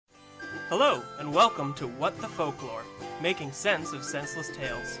Hello, and welcome to What the Folklore, making sense of senseless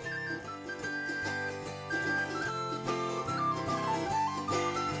tales.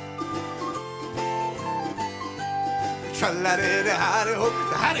 Tra-la-dee-dee-hi-dee-ho,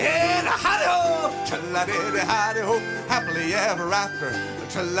 hi-dee-hi-dee-hi-dee-ho, tra-la-dee-dee-hi-dee-ho, happily ever after.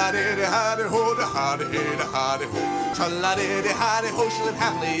 Tra-la-dee-dee-hi-dee-ho, hi-dee-hi-dee-ho, tra-la-dee-dee-hi-dee-ho, she lived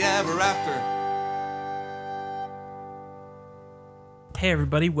happily ever after. Hey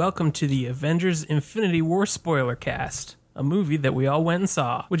everybody, welcome to the Avengers Infinity War spoiler cast, a movie that we all went and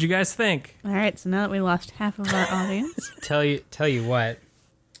saw. What'd you guys think? All right, so now that we lost half of our audience. Tell you what.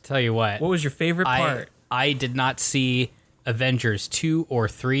 What was your favorite part? I did not see Avengers 2 or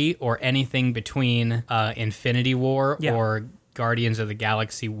 3 or anything between Infinity War or Guardians of the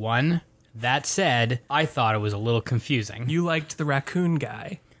Galaxy 1. That said, I thought it was a little confusing. You liked the raccoon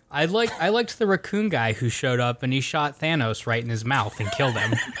guy. I liked the raccoon guy who showed up and he shot Thanos right in his mouth and killed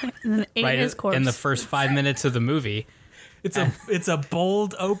him. And then ate his corpse. In the first 5 minutes of the movie. It's a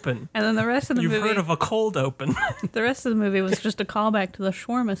bold open. And then the rest of the You've movie... heard of a cold open. The rest of the movie was just a callback to the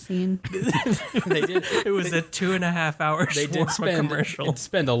shawarma scene. They did. It was a 2.5 hour shawarma commercial.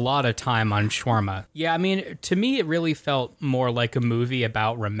 Spend a lot of time on shawarma. Yeah, I mean, to me, it really felt more like a movie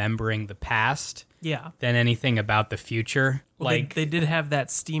about remembering the past. Yeah. Than anything about the future. Well, they did have that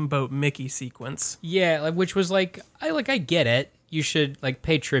Steamboat Mickey sequence. Yeah, which was I get it. You should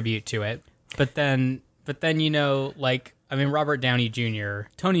pay tribute to it. But then Robert Downey Jr.,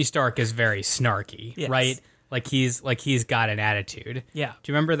 Tony Stark is very snarky, yes. right? He's got an attitude. Yeah.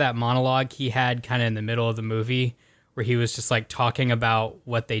 Do you remember that monologue he had kind of in the middle of the movie where he was just talking about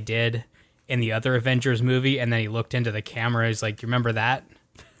what they did in the other Avengers movie, and then he looked into the camera, he's like, you remember that?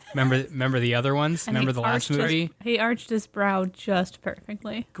 Remember the other ones? And remember the last movie? He arched his brow just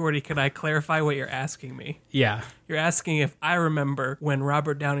perfectly. Gordy, can I clarify what you're asking me? Yeah. You're asking if I remember when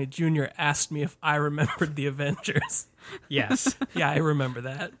Robert Downey Jr. asked me if I remembered the Avengers. Yes. Yeah, I remember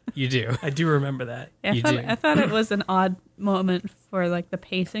that. You do. I do remember that. Yeah, You do. I thought it was an odd moment for the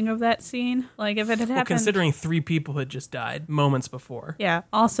pacing of that scene. If it had happened... Well, considering 3 people had just died moments before. Yeah,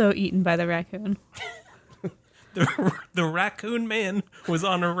 also eaten by the raccoon. The raccoon man was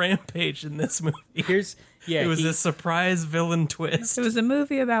on a rampage in this movie. It was a surprise villain twist. It was a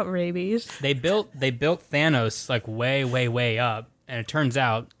movie about rabies. They built Thanos way, way, way up, and it turns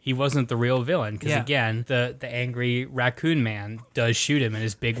out he wasn't the real villain because again, the angry raccoon man does shoot him in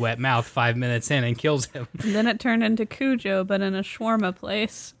his big wet mouth 5 minutes in and kills him. And then it turned into Cujo, but in a shawarma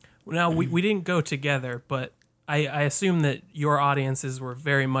place. Now we didn't go together, but I assume that your audiences were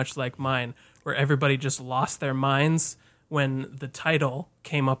very much like mine, where everybody just lost their minds when the title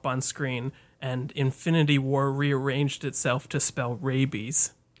came up on screen and Infinity War rearranged itself to spell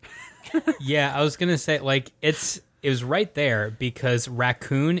rabies. Yeah, I was gonna say it was right there because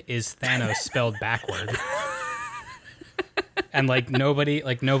raccoon is Thanos spelled backward. And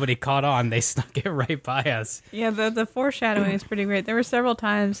nobody caught on. They snuck it right by us. Yeah, the foreshadowing is pretty great. There were several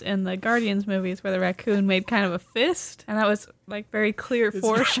times in the Guardians movies where the raccoon made kind of a fist, and that was very clear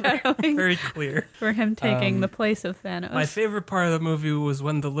foreshadowing. Very clear. For him taking the place of Thanos. My favorite part of the movie was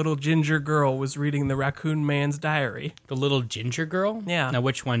when the little ginger girl was reading the raccoon man's diary. The little ginger girl? Yeah. Now,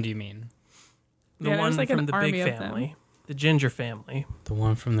 which one do you mean? The one from the big family. The Ginger family. The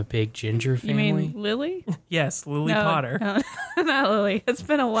one from the big Ginger family? You mean Lily? Yes, Lily Potter. No, not Lily. It's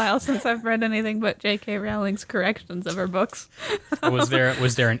been a while since I've read anything but J.K. Rowling's corrections of her books. Was there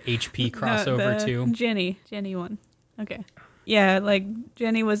an HP crossover too? Jenny one. Okay. Yeah,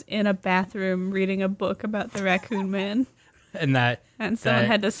 Jenny was in a bathroom reading a book about the raccoon man. And someone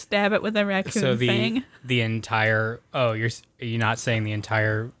had to stab it with a raccoon fang. The entire you're not saying the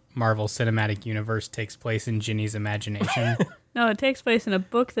entire Marvel Cinematic Universe takes place in Ginny's imagination. No, it takes place in a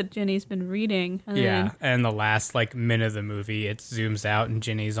book that Ginny's been reading. And the last minute of the movie, it zooms out and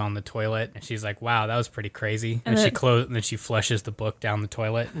Ginny's on the toilet, and she's like, "Wow, that was pretty crazy." And then she flushes the book down the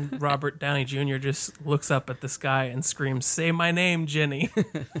toilet. Robert Downey Jr. just looks up at the sky and screams, "Say my name, Ginny."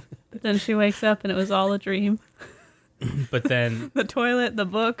 But then she wakes up and it was all a dream. But then the toilet, the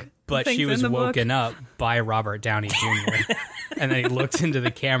book. But she was woken up by Robert Downey Jr. And then he looks into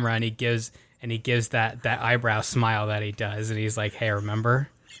the camera and he gives that eyebrow smile that he does, and he's like, "Hey, remember?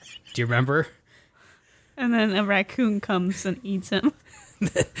 Do you remember?" And then a raccoon comes and eats him.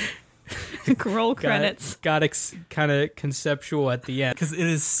 Roll credits. Got kind of conceptual at the end because it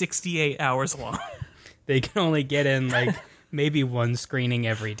is 68 hours long. They can only get in maybe one screening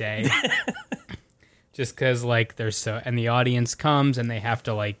every day. Just because there's and the audience comes and they have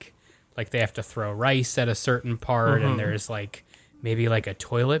to they have to throw rice at a certain part, and there's maybe like a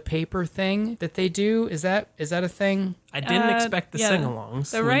toilet paper thing that they do. Is that a thing? I didn't expect the yeah.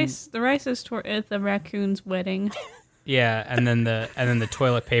 sing-alongs. The rice is at the raccoon's wedding. Yeah, and then the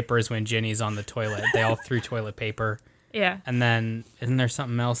toilet paper is when Ginny's on the toilet. They all threw toilet paper. Yeah. And then isn't there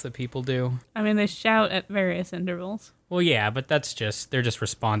something else that people do? I mean, they shout at various intervals. Well, yeah, but they're just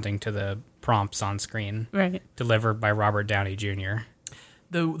responding to the prompts on screen. Right. Delivered by Robert Downey Jr.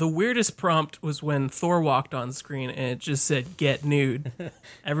 The weirdest prompt was when Thor walked on screen and it just said "Get nude."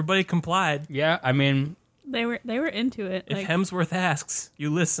 Everybody complied. Yeah, I mean, They were into it. If Hemsworth asks, you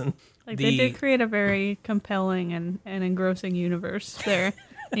listen. They did create a very compelling and engrossing universe there.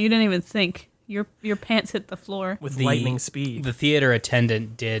 You didn't even think. Your pants hit the floor. With lightning speed. The theater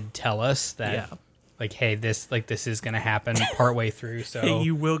attendant did tell us that, Yeah. like, hey, this is gonna happen partway through. So,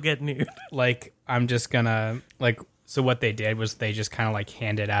 You will get nude. like, I'm just gonna like. So what they did was they just kind of like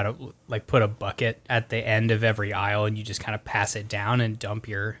handed out put a bucket at the end of every aisle and you just kind of pass it down and dump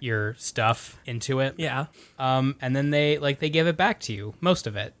your stuff into it. Yeah. And then they give it back to you, most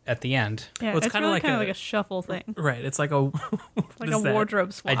of it at the end. Yeah, Well, it's it's kinda really like like a shuffle thing, Right. It's like a like a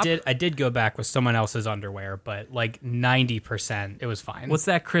wardrobe swap. I did go back with someone else's underwear, but like 90% it was fine. What's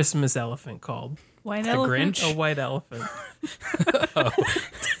that Christmas elephant called? White the elephant? Grinch? A white elephant.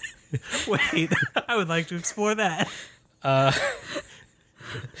 Wait, I would like to explore that.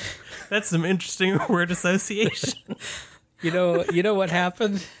 That's some interesting word association. You know what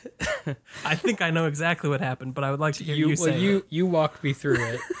happened? I think I know exactly what happened, but I would like to hear you say it. You walked me through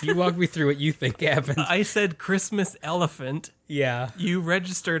it. You walked me through what you think happened. I said Christmas elephant. Yeah. You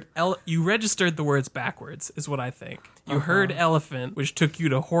registered the words backwards, is what I think. You heard elephant, which took you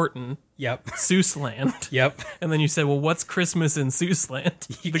to Horton, Yep. Seussland. Yep. And then you said, well, what's Christmas in Seussland?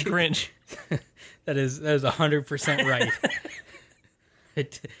 The Grinch. That is 100%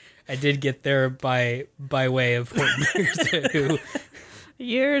 right. I did get there by way of Horton Hears Who.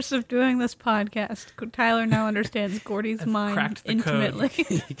 Years of doing this podcast, Tyler now understands Gordy's mind cracked the code.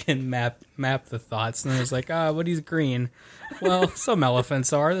 intimately. You can map the thoughts, and it's like, what he's green. Well, some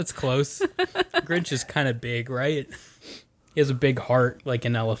elephants are. That's close. Grinch is kind of big, right? He has a big heart, like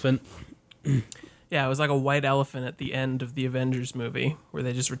an elephant. Yeah, it was like a white elephant at the end of the Avengers movie, where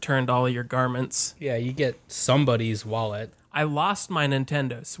they just returned all of your garments. Yeah, you get somebody's wallet, I lost my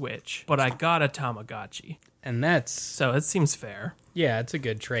Nintendo Switch, but I got a Tamagotchi. and that's So it seems fair. yeah, it's a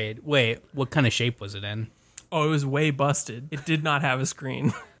good trade. Wait, what kind of shape was it in? Oh, it was way busted. It did not have a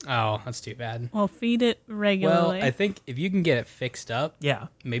screen. Oh, that's too bad. Well, feed it Well, regularly. I think if you can get it fixed up, Yeah.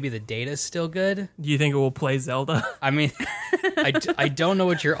 maybe the data's still good. Do you think it will play Zelda? I mean, I don't know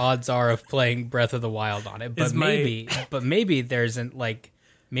what your odds are of playing Breath of the Wild on it, but Is my- maybe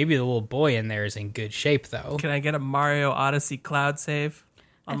maybe the little boy in there is in good shape though. Can I get a Mario Odyssey cloud save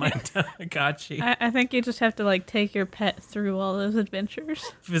on my Tamagotchi I think you just have to take your pet through all those adventures.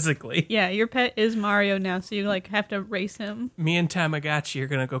 physically? Yeah, your pet is Mario now, so you have to race him. Me and Tamagotchi are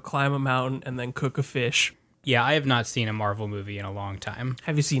going to go climb a mountain and then cook a fish. Yeah, I have not seen a Marvel movie in a long time.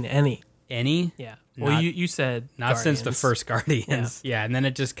 Have you seen any? Any? Yeah. Well, Not- you said Not since the Guardians. first Guardians. Yeah, and then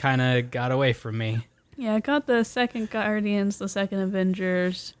it just kind of got away from me. Yeah, I got the second Guardians, the second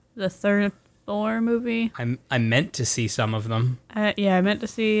Avengers, the third Thor movie. I meant to see some of them. I meant to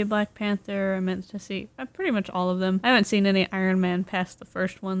see Black Panther. I meant to see pretty much all of them. I haven't seen any Iron Man past the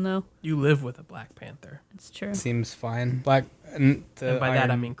first one, though. You live with a Black Panther. It's true. Seems fine. And by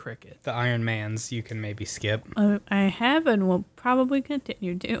that I mean cricket. the Iron Mans you can maybe skip. I have and will probably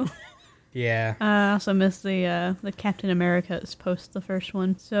continue to. Yeah. I also missed the Captain Americas post the first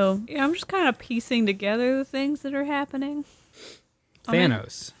one. So, yeah, I'm just kind of piecing together the things that are happening.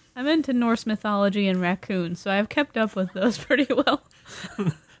 Thanos. I'm into Norse mythology and raccoons, so I've kept up with those pretty well.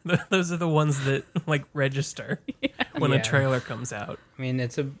 Those are the ones that register when Yeah. a trailer comes out. I mean,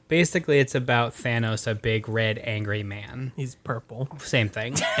 it's about Thanos, a big red angry man. He's purple. Same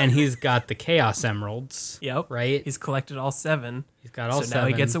thing. And he's got the Chaos Emeralds. Yep. Right? He's collected all 7. He's got all so 7. now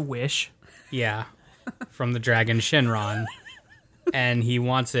he gets a wish. Yeah. From the dragon Shinron. And he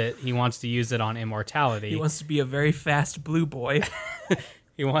wants to use it on immortality. He wants to be a very fast blue boy.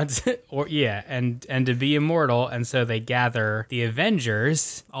 He wants it, and to be immortal, and so they gather the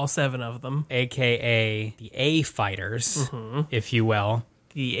Avengers, All 7 of them. aka the A fighters, if you will,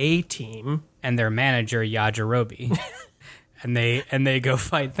 The A-team. and their manager Yajirobe, and they go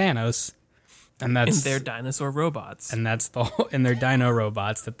fight Thanos, and And that's their dinosaur robots. and that's the whole, and their dino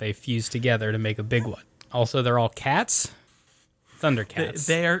robots that they fuse together to make a big one. Also, they're all cats, Thundercats.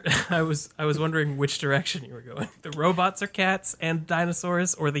 They are. I was wondering which direction you were going. The robots are cats and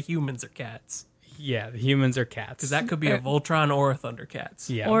dinosaurs, or the humans are cats. Yeah, the humans are cats. Because that could be a Voltron or a Thundercats.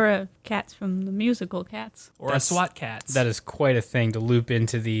 yeah. Or a Cats from the musical Cats. Or a SWAT Cats. That is quite a thing to loop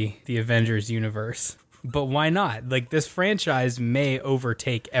into the Avengers universe. But why not? Like, this franchise may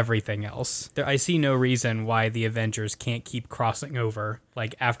overtake everything else. I see no reason why the Avengers can't keep crossing over.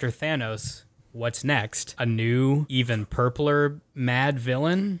 Like, after Thanos, what's next? A new, even purpler mad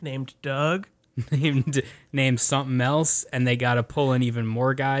villain named Doug. named something else, and they got to pull in even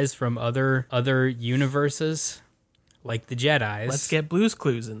more guys from other universes, like the Jedis. Let's get Blue's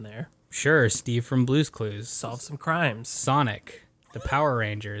Clues in there. Sure, Steve from Blue's Clues, Solve some crimes. Sonic, the Power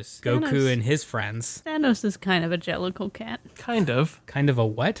Rangers, Thanos. Goku and his friends. Thanos is kind of a jellicle cat. Kind of. Kind of a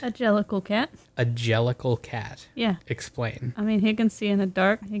what? A jellicle cat? A jellicle cat. Yeah. Explain. I mean, he can see in the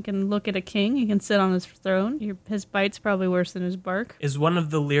dark. He can look at a king. He can sit on his throne. His bite's probably worse than his bark. Is one of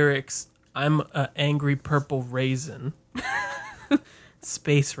the lyrics, I'm a angry purple raisin.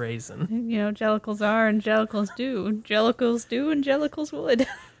 Space raisin. You know, jellicles are and jellicles do. Jellicles do and jellicles would.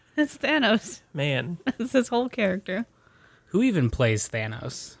 That's Thanos. Man. That's his whole character. Who even plays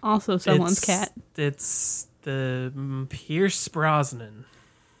Thanos? Also someone's cat. It's the Pierce Brosnan.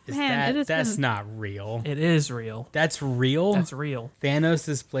 That's not real. It is real. That's real? That's real. Thanos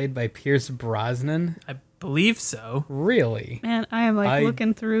is played by Pierce Brosnan? I believe so. Really? Man, I am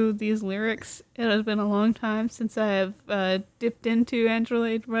looking through these lyrics. It has been a long time since I have dipped into Andrew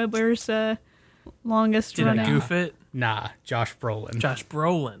Lloyd Webber's longest Did running. I goof it? Nah, Josh Brolin. Josh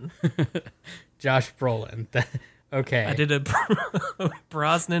Brolin. Josh Brolin. Okay. I did a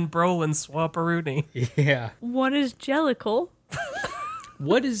Brosnan Brolin swapperoonie. Yeah. What is jellicle?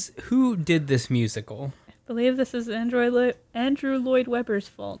 Who did this musical? I believe this is Andrew Lloyd Webber's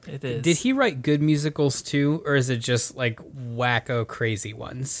fault. It is. Did he write good musicals too, or is it just like wacko crazy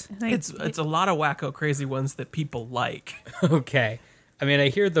ones? I think It's a lot of wacko crazy ones that people like. Okay. I mean, I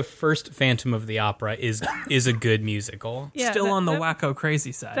hear the first Phantom of the Opera is a good musical. Yeah, Still on the that- wacko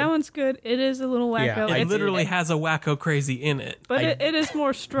crazy side. that one's good. It is a little wacko. Yeah, it It's- literally has a wacko crazy in it. but it is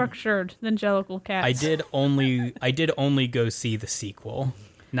more structured than Jellicle Cats. I did only go see the sequel,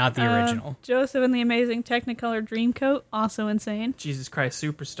 not the original. Joseph and the Amazing Technicolor Dreamcoat, also insane. Jesus Christ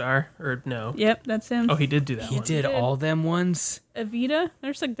Superstar. Or no. Yep, that's him. Oh, he did do that He one. did all them ones. Evita.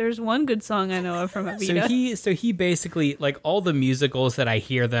 There's one good song I know of from Evita. So he basically, like, all the musicals that I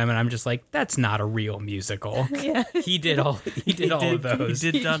hear them and I'm just like, that's not a real musical. Yeah. He did all of those.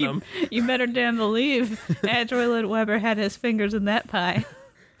 He did Dunham. You better damn believe Andrew Lloyd Webber had his fingers in that pie.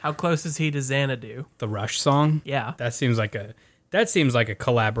 How close is he to Xanadu? The Rush song? Yeah. That seems like a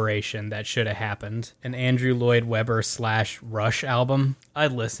collaboration that should have happened. An Andrew Lloyd Webber / Rush album.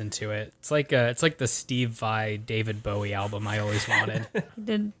 I'd listen to it. It's like the Steve Vai David Bowie album I always wanted. He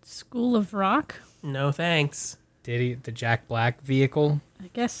did School of Rock. No thanks. Did he? The Jack Black vehicle? I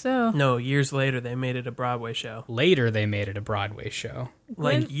guess so. No, years later they made it a Broadway show. Later they made it a Broadway show.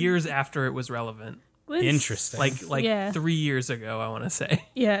 Like Gwen- years after it was relevant. Gwen's- Interesting. Like Yeah. 3 years ago, I want to say.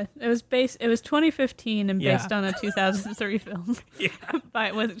 Yeah, it was 2015 and Yeah. based on a 2003 film.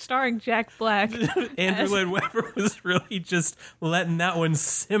 Starring Jack Black. Andrew Lloyd Webber was really just letting that one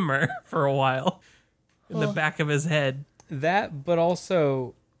simmer for a while in the back of his head. That, but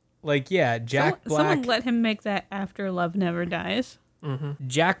also, like, yeah, Jack Someone Black, let him make that after Love Never Dies.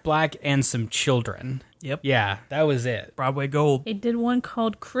 Jack Black, and some children. Yep. Yeah, that was it. Broadway Gold. He did one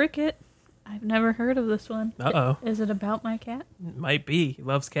called Cricket. I've never heard of this one. Uh-oh. Is it about my cat? Might be. He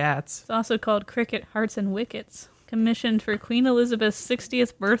loves cats. It's also called Cricket Hearts and Wickets. Commissioned for Queen Elizabeth's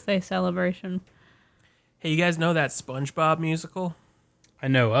 60th birthday celebration. Hey, you guys know that SpongeBob musical? I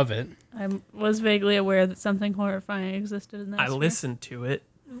know of it. I was vaguely aware that something horrifying existed in that. I sphere. listened to it.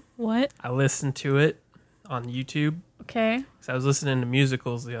 What? I listened to it on YouTube. Okay. So I was listening to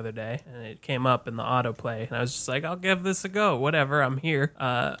musicals the other day, and it came up in the autoplay, and I was just like, I'll give this a go. Whatever, I'm here.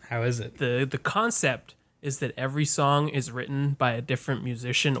 How is it? The concept is that every song is written by a different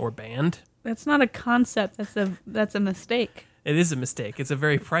musician or band. That's not a concept. That's a mistake. It is a mistake. It's a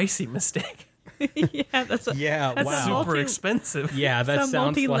very pricey mistake. Yeah, that's a, Yeah, that's a wow. Super multi- expensive. Yeah, that a sounds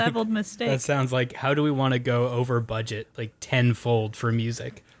like multi-leveled mistake. that sounds like how do we want to go over budget like tenfold for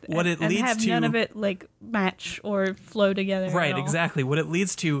music? What it and leads have to, none of it like match or flow together. at right? all. Exactly. What it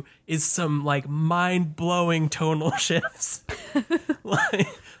leads to is some like mind-blowing tonal shifts. Like,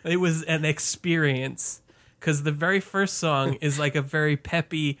 it was an experience because the very first song is like a very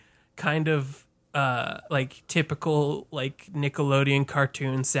peppy kind of like typical like Nickelodeon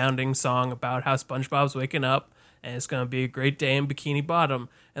cartoon sounding song about how SpongeBob's waking up and it's going to be a great day in Bikini Bottom.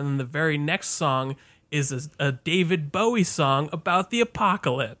 And then the very next song is a David Bowie song about the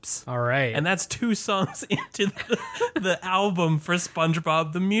apocalypse. All right. And that's 2 songs into the album for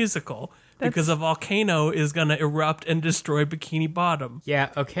SpongeBob the Musical. because a volcano is going to erupt and destroy Bikini Bottom. Yeah,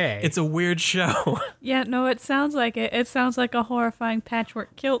 okay. It's a weird show. Yeah, no, it sounds like it. It sounds like a horrifying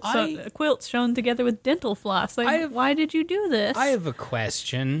patchwork quilt, quilt sewn together with dental floss. Like, why did you do this? I have a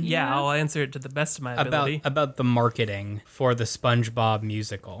question. Yeah, I'll answer it to the best of my ability. About the marketing for the SpongeBob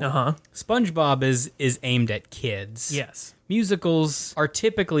musical. Uh-huh. SpongeBob is aimed at kids. Yes. Musicals are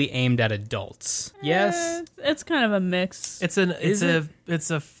typically aimed at adults. Yes. It's kind of a mix. It's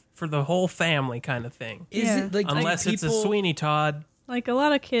a for the whole family kind of thing. Is Yeah. it like Unless it's a people- Sweeney Todd. Like a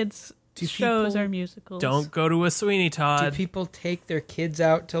lot of kids' shows people are musicals. Don't go to a Sweeney Do Todd. people take their kids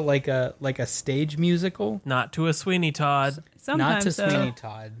out to like a stage musical? Not to a Sweeney Todd. Sometimes Not to though. Sweeney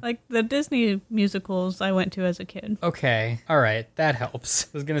Todd. Like the Disney musicals I went to as a kid. Okay, all right, that helps. I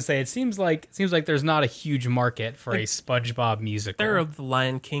was gonna say it seems like there's not a huge market for a SpongeBob musical. There are the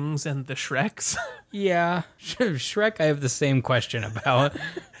Lion Kings and the Shreks. Yeah, Shrek. I have the same question about.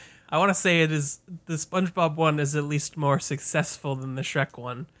 I want to say the SpongeBob one is at least more successful than the Shrek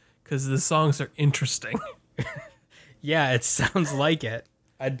one because the songs are interesting. Yeah, it sounds like it.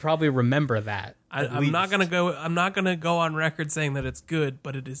 I'd probably remember that. I'm not gonna go on record saying that it's good,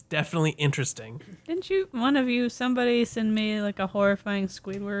 but it is definitely interesting. Didn't somebody send me like a horrifying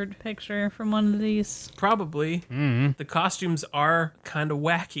Squidward picture from one of these? Probably. The costumes are kind of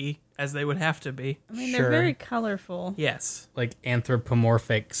wacky, as they would have to be. I mean, Sure. they're very colorful. Yes. Like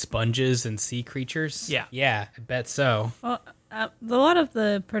anthropomorphic sponges and sea creatures. Yeah. Yeah, I bet so. Well, a lot of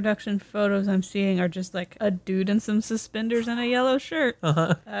the production photos I'm seeing are just like a dude in some suspenders and a yellow shirt.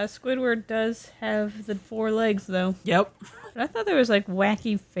 Squidward does have the 4 legs, though. Yep. But I thought there was like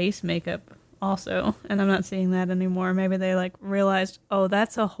wacky face makeup also, and I'm not seeing that anymore. Maybe they like realized, oh,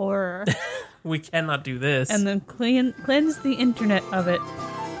 that's a horror, We cannot do this. and then cleanse the internet of it.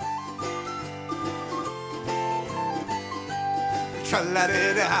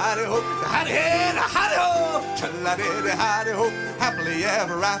 Tra-la-di-di-hi-di-ho, hi-di-hi-di-hi-di-ho. Tra-la-di-di-hi-di-ho, happily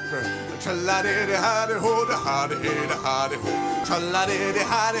ever after. Tra-la-di-di-hi-di-ho, hi-di-hi-di-hi-di-ho.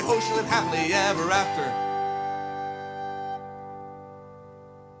 Tra-la-di-di-hi-di-ho, she lived happily ever after.